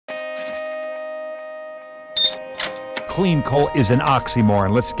clean coal is an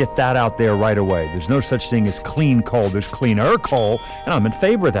oxymoron. Let's get that out there right away. There's no such thing as clean coal. There's cleaner coal, and I'm in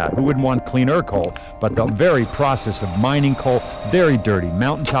favor of that. Who wouldn't want cleaner coal? But the very process of mining coal, very dirty.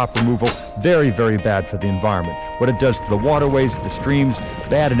 Mountaintop removal, very, very bad for the environment. What it does to the waterways, the streams,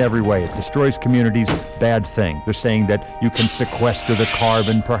 bad in every way. It destroys communities, bad thing. They're saying that you can sequester the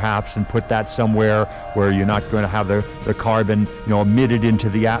carbon perhaps and put that somewhere where you're not going to have the carbon, emitted into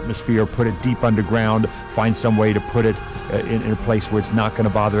the atmosphere, put it deep underground, find some way to put it in a place where it's not going to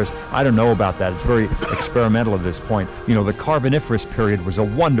bother us. I don't know about that. It's very experimental at this point. The Carboniferous period was a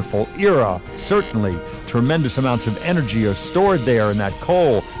wonderful era. Certainly, tremendous amounts of energy are stored there in that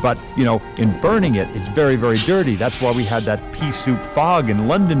coal. But, in burning it, it's very, very dirty. That's why we had that pea soup fog in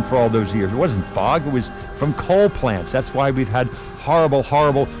London for all those years. It wasn't fog. It was from coal plants. That's why we've had horrible,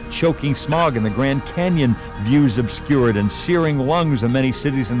 horrible choking smog in the Grand Canyon, views obscured, and searing lungs in many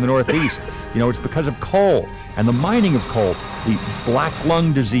cities in the Northeast. It's because of coal and the mining of coal, the black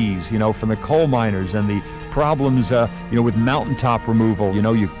lung disease, from the coal miners, and the problems, with mountaintop removal.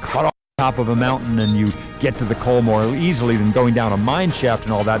 You cut off the top of a mountain and you get to the coal more easily than going down a mine shaft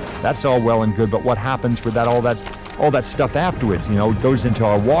and all that. That's all well and good, but what happens with all that stuff afterwards? It goes into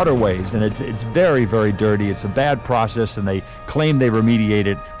our waterways, and it's very, very dirty. It's a bad process, and they claim they remediate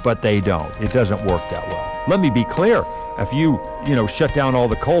it, but they don't. It doesn't work that well. Let me be clear. If you shut down all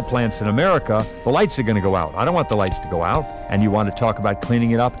the coal plants in America, the lights are going to go out. I don't want the lights to go out. And you want to talk about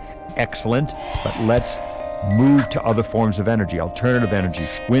cleaning it up? Excellent. But let's move to other forms of energy, alternative energy,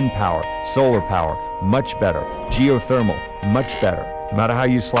 wind power, solar power, much better. Geothermal, much better. No matter how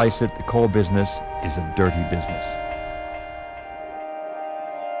you slice it, the coal business is a dirty business.